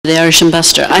The Irish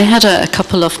ambassador. I had a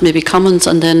couple of maybe comments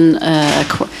and then a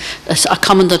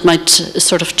comment that might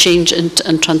sort of change and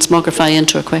transmogrify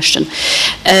into a question.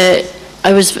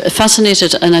 I was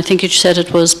fascinated, and I think you said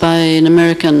it was by an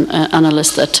American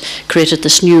analyst that created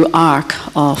this new arc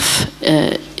of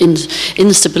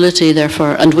instability,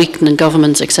 therefore, and weakening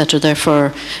governments, etc.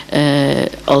 Therefore,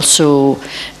 also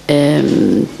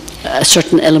a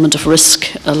certain element of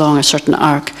risk along a certain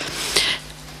arc.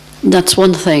 That's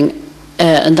one thing.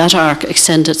 And that arc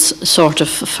extended sort of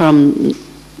from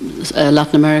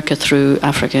Latin America through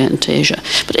Africa into Asia.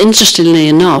 But interestingly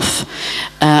enough,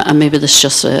 and maybe this is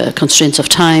just constraints of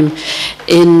time,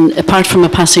 apart from a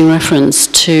passing reference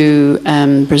to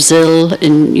Brazil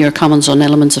in your comments on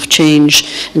elements of change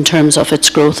in terms of its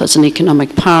growth as an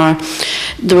economic power,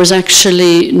 there was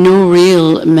actually no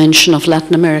real mention of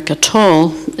Latin America at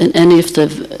all in any of the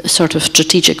sort of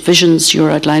strategic visions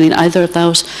you're outlining, either of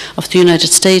those of the United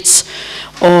States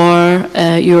or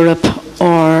Europe,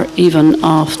 or even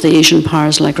of the Asian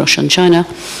powers like Russia and China.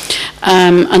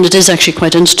 And it is actually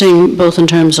quite interesting, both in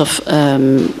terms of,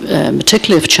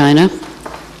 particularly of China,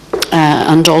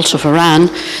 and also of Iran,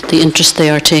 the interest they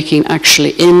are taking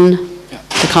actually in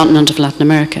the continent of Latin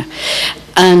America.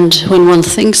 And when one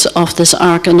thinks of this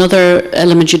arc, another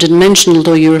element you didn't mention,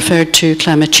 although you referred to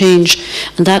climate change,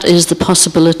 and that is the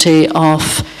possibility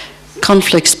of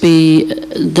conflicts, be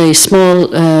they small,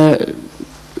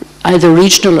 either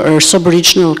regional or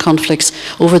sub-regional conflicts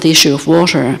over the issue of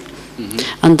water.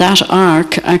 Mm-hmm. And that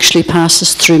arc actually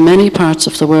passes through many parts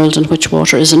of the world in which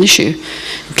water is an issue,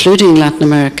 including Latin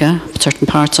America, certain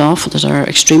parts of that are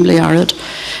extremely arid,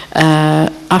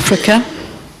 Africa,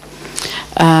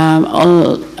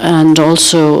 and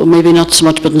also, maybe not so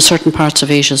much, but in certain parts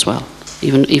of Asia as well,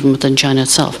 even within China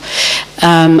itself.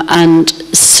 And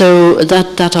so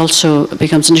that also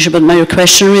becomes an issue. But my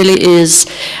question really is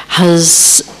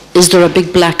there a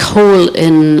big black hole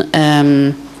in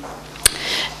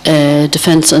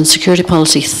defense and security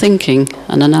policy thinking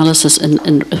and analysis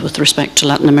with respect to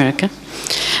Latin America?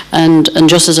 And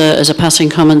just as a passing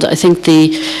comment, I think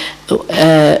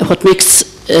what makes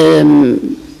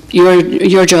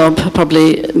your job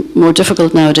probably more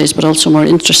difficult nowadays, but also more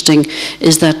interesting,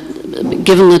 is that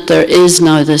given that there is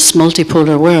now this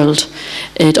multipolar world,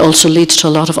 it also leads to a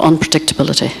lot of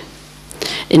unpredictability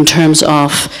in terms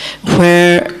of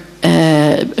where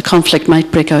a conflict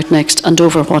might break out next and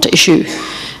over what issue.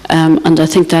 And I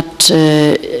think that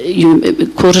you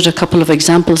quoted a couple of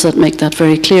examples that make that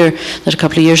very clear, that a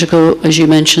couple of years ago, as you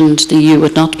mentioned, the EU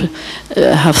would not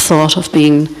have thought of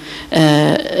being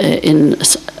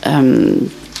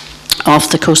off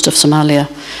the coast of Somalia,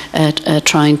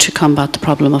 trying to combat the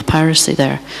problem of piracy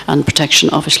there and protection,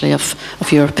 obviously, of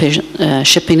European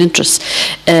shipping interests.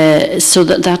 So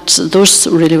those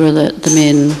really were the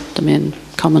main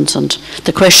comments, and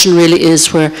the question really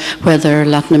is whether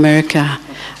Latin America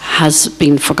has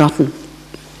been forgotten.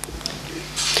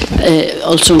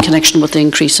 Also in connection with the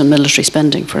increase in military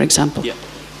spending, for example. Yeah.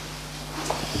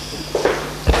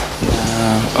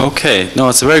 Okay, no,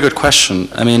 it's a very good question.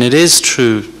 I mean, it is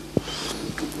true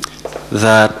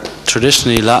that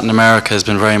traditionally Latin America has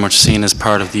been very much seen as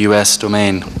part of the US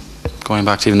domain, going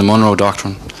back to even the Monroe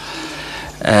Doctrine.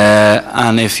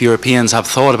 And if Europeans have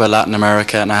thought about Latin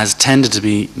America, and it has tended to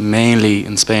be mainly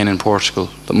in Spain and Portugal,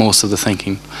 that most of the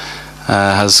thinking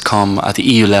has come at the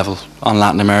EU level on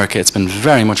Latin America, it's been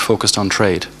very much focused on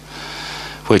trade,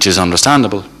 which is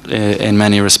understandable in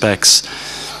many respects.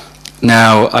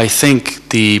 Now, I think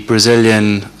the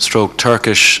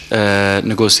Brazilian/Turkish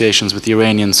negotiations with the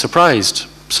Iranians surprised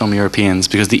some Europeans,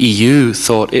 because the EU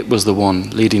thought it was the one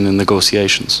leading the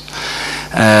negotiations.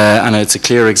 And it's a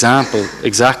clear example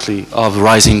exactly of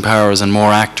rising powers and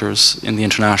more actors in the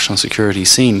international security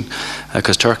scene,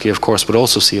 because Turkey, of course, would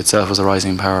also see itself as a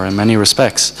rising power in many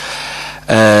respects.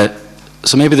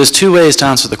 So maybe there's two ways to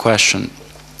answer the question.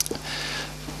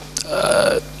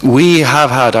 We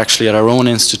have had, actually, at our own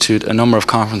institute, a number of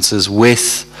conferences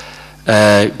with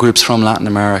groups from Latin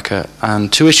America,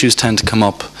 and two issues tend to come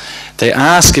up. They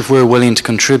ask if we're willing to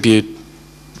contribute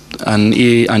and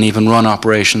even run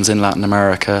operations in Latin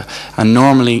America, and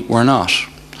normally we're not.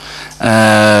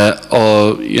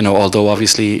 Although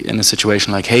obviously in a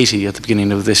situation like Haiti at the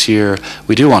beginning of this year,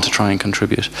 we do want to try and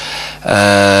contribute.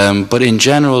 But in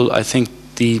general, I think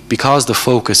because the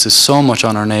focus is so much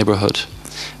on our neighbourhood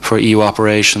for EU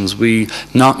operations,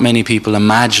 not many people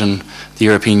imagine the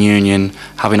European Union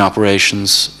having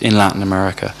operations in Latin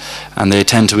America, and they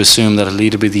tend to assume that it'll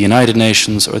either be the United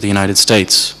Nations or the United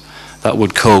States that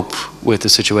would cope with the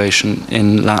situation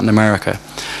in Latin America.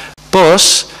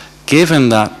 But given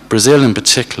that Brazil in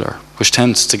particular, which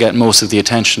tends to get most of the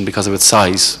attention because of its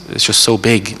size. It's just so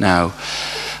big now.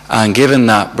 And given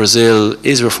that Brazil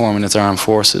is reforming its armed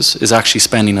forces, is actually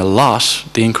spending a lot,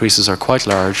 the increases are quite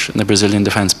large in the Brazilian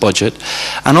defence budget,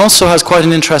 and also has quite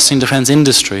an interesting defence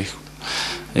industry.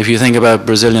 If you think about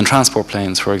Brazilian transport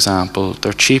planes, for example,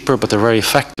 they're cheaper, but they're very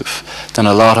effective than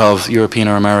a lot of European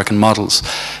or American models.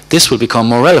 This will become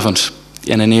more relevant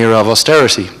in an era of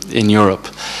austerity in Europe.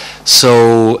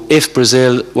 So if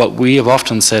Brazil, what we have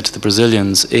often said to the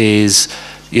Brazilians is,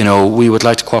 you know, we would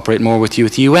like to cooperate more with you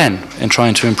at the UN in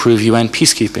trying to improve UN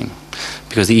peacekeeping,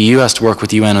 because the EU has to work with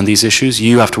the UN on these issues,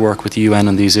 you have to work with the UN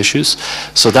on these issues.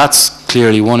 So that's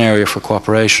clearly one area for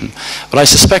cooperation. But I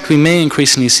suspect we may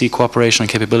increasingly see cooperation and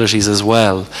capabilities as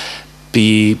well.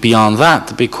 Beyond that,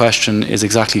 the big question is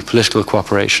exactly political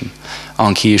cooperation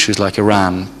on key issues like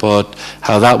Iran. But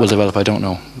how that will develop, I don't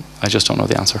know. I just don't know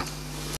the answer.